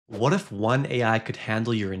What if one AI could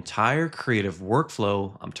handle your entire creative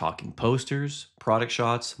workflow? I'm talking posters, product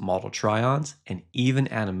shots, model try-ons, and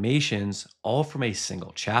even animations, all from a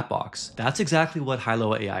single chat box. That's exactly what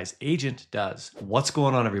Hailuo AI's agent does. What's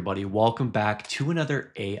going on, everybody? Welcome back to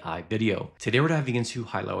another AI video. Today we're diving into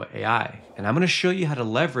Hailuo AI, and I'm going to show you how to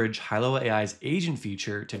leverage Hailuo AI's agent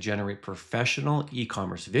feature to generate professional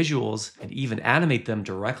e-commerce visuals and even animate them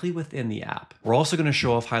directly within the app. We're also going to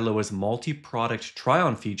show off Hailuo's multi-product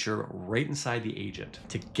try-on feature right inside the agent.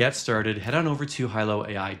 To get started, head on over to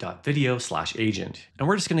hailuoai.video/agent. And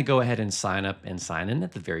we're just going to go ahead and sign up and sign in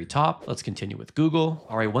at the very top. Let's continue with Google.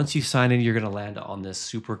 All right, once you sign in, you're going to land on this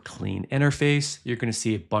super clean interface. You're going to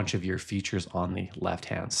see a bunch of your features on the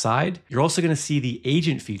left-hand side. You're also going to see the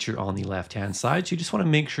agent feature on the left-hand side. So you just want to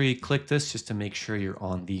make sure you click this just to make sure you're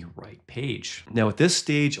on the right page. Now at this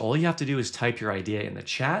stage, all you have to do is type your idea in the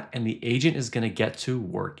chat and the agent is going to get to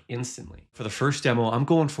work instantly. For the first demo, I'm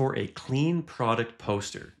going for a clean product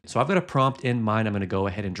poster. So I've got a prompt in mind. I'm going to go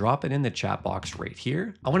ahead and drop it in the chat box right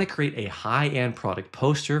here. I want to create a high-end product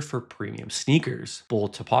poster for premium sneakers.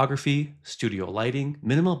 Bold typography, studio lighting,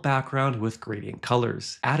 minimal background with gradient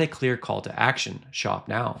colors. Add a clear call to action. Shop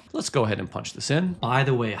now. Let's go ahead and punch this in. By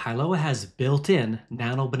the way, Hailuo has built-in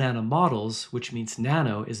Nano Banana models, which means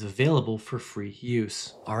Nano is available for free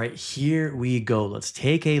use. All right, here we go. Let's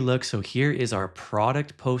take a look. So here is our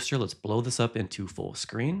product poster. Let's blow this up into full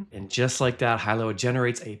screen. And just like that, Hailuo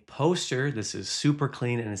generates a poster. This is super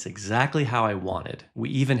clean and it's exactly how I wanted.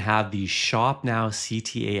 We even have the Shop Now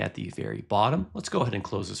CTA at the very bottom. Let's go ahead and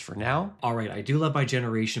close this for now. All right, I do love my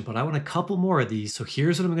generation, but I want a couple more of these. So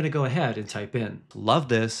here's what I'm going to go ahead and type in. Love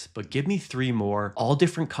this, but give me 3 more, all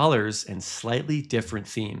different colors and slightly different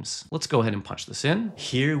themes. Let's go ahead and punch this in.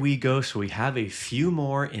 Here we go. So we have a few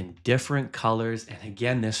more in different colors. And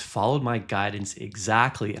again, this followed my guidance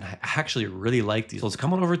exactly. And I actually really like these. So let's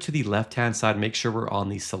come on over to the left-hand side, make sure we're on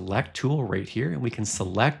the select tool right here, and we can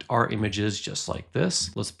select our images just like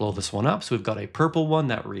this. Let's blow this one up. So we've got a purple one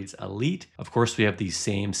that reads Elite. Of course, we have the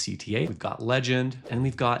same CTA. We've got Legend and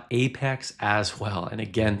we've got Apex as well. And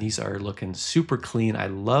again, these are looking super clean. I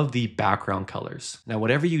love the background colors. Now,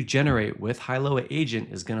 whatever you generate with Hailuo Agent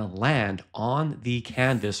is going to land on the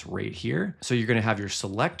canvas right here. So you're going to have your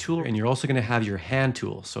select tool and you're also going to have your hand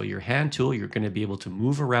tool. So your hand tool, you're going to be able to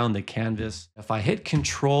move around the canvas. If I hit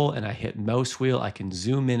Control and I hit mouse wheel, I can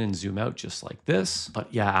zoom in and zoom out just like this.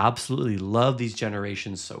 But yeah, absolutely love these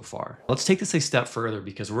generations so far. Let's take this a step further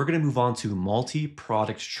because we're going to move on to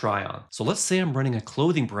multi-product try-on. So let's say I'm running a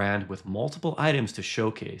clothing brand with multiple items to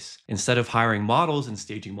showcase. Instead of hiring models and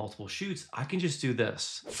staging multiple shoots, I can just do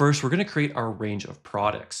this. First, we're going to create our range of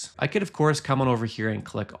products. I could, of course, come on over here and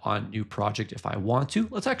click on new project if I want to.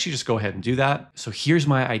 Let's actually just go ahead and do that. So here's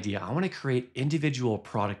my idea. I want to create individual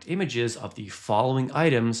product images of the following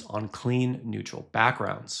items on clean, neutral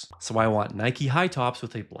backgrounds. So I want Nike high tops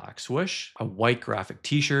with a black swoosh, a white graphic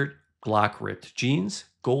t-shirt, black ripped jeans,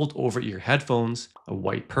 gold over-ear headphones, a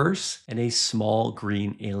white purse, and a small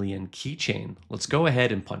green alien keychain. Let's go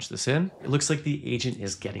ahead and punch this in. It looks like the agent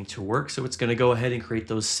is getting to work, so it's going to go ahead and create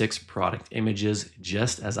those 6 product images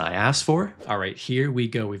just as I asked for. All right, here we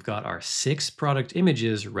go. We've got our 6 product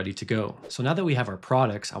images ready to go. So now that we have our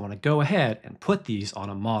products, I want to go ahead and put these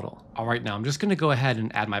on a model. All right, now I'm just going to go ahead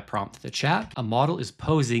and add my prompt to the chat. A model is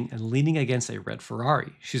posing and leaning against a red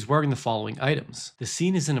Ferrari. She's wearing the following items. The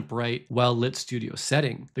scene is in a bright, well-lit studio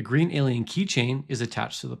setting. The green alien keychain is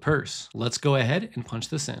attached to the purse. Let's go ahead and punch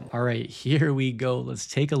this in. All right, here we go. Let's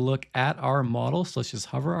take a look at our model. So let's just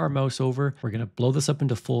hover our mouse over. We're going to blow this up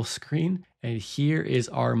into full screen. And here is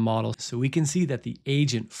our model. So we can see that the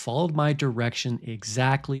agent followed my direction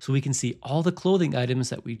exactly. So we can see all the clothing items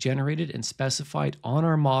that we generated and specified on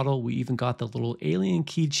our model. We even got the little alien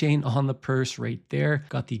keychain on the purse right there.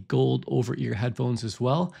 Got the gold over-ear headphones as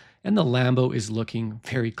well. And the Lambo is looking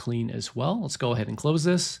very clean as well. Let's go ahead and close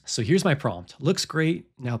this. So here's my prompt. Looks great.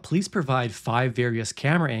 Now please provide 5 various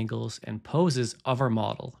camera angles and poses of our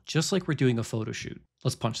model, just like we're doing a photo shoot.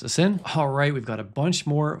 Let's punch this in. All right, we've got a bunch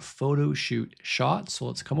more photo shoot shots. So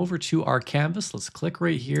let's come over to our canvas. Let's click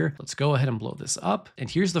right here. Let's go ahead and blow this up. And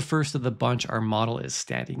here's the first of the bunch. Our model is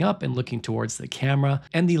standing up and looking towards the camera,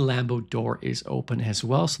 and the Lambo door is open as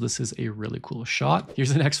well. So this is a really cool shot.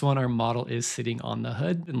 Here's the next one. Our model is sitting on the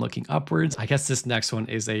hood and looking upwards. I guess this next one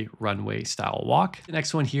is a runway style walk. The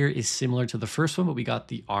next one here is similar to the first one, but we got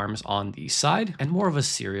the arms on the side and more of a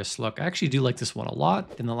serious look. I actually do like this one a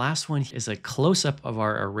lot. And the last one is a close-up of of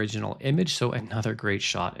our original image, so another great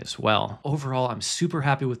shot as well. Overall, I'm super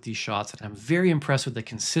happy with these shots and I'm very impressed with the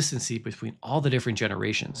consistency between all the different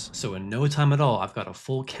generations. So in no time at all, I've got a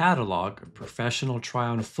full catalog of professional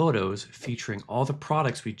try-on photos featuring all the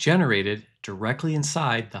products we generated directly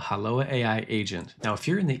inside the Hailuo AI agent. Now, if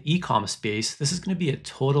you're in the e-com space, this is going to be a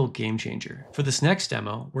total game changer. For this next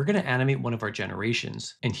demo, we're going to animate one of our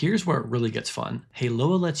generations. And here's where it really gets fun.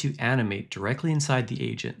 Hailuo lets you animate directly inside the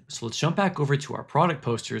agent. So let's jump back over to our product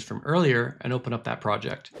posters from earlier and open up that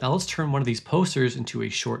project. Now let's turn one of these posters into a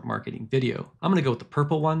short marketing video. I'm going to go with the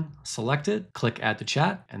purple one, select it, click add to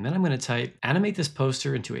chat, and then I'm going to type animate this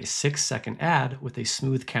poster into a 6-second ad with a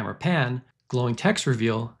smooth camera pan, glowing text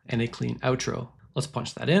reveal, and a clean outro. Let's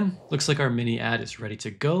punch that in. Looks like our mini ad is ready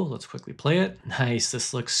to go. Let's quickly play it. Nice,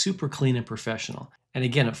 this looks super clean and professional. And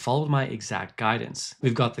again, it followed my exact guidance.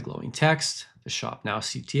 We've got the glowing text, the Shop Now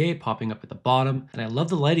CTA popping up at the bottom, and I love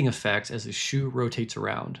the lighting effects as the shoe rotates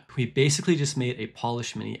around. We basically just made a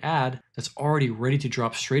polished mini ad that's already ready to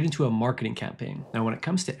drop straight into a marketing campaign. Now, when it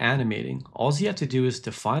comes to animating, all you have to do is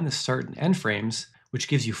define the start and end frames, which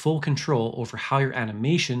gives you full control over how your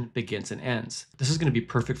animation begins and ends. This is going to be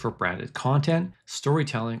perfect for branded content,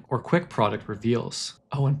 storytelling, or quick product reveals.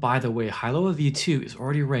 Oh, and by the way, Hailuo V2 is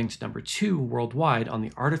already ranked number 2 worldwide on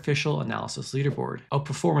the Artificial Analysis Leaderboard,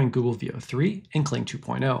 outperforming Google VO3 and Kling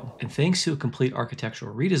 2.0. And thanks to a complete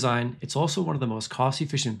architectural redesign, it's also one of the most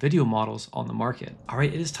cost-efficient video models on the market. All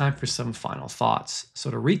right, it is time for some final thoughts.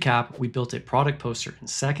 So to recap, we built a product poster in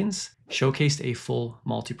seconds, showcased a full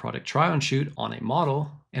multi-product try-on shoot on a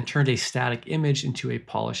model, and turned a static image into a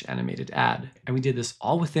polished animated ad. And we did this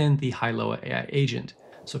all within the Hailuo AI agent.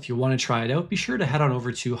 So if you want to try it out, be sure to head on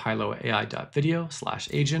over to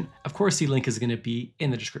hailuoai.video/agent. Of course, the link is going to be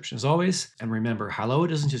in the description as always. And remember, Hailuo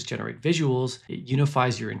doesn't just generate visuals, it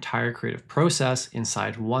unifies your entire creative process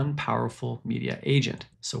inside one powerful media agent.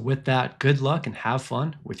 So with that, good luck and have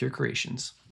fun with your creations.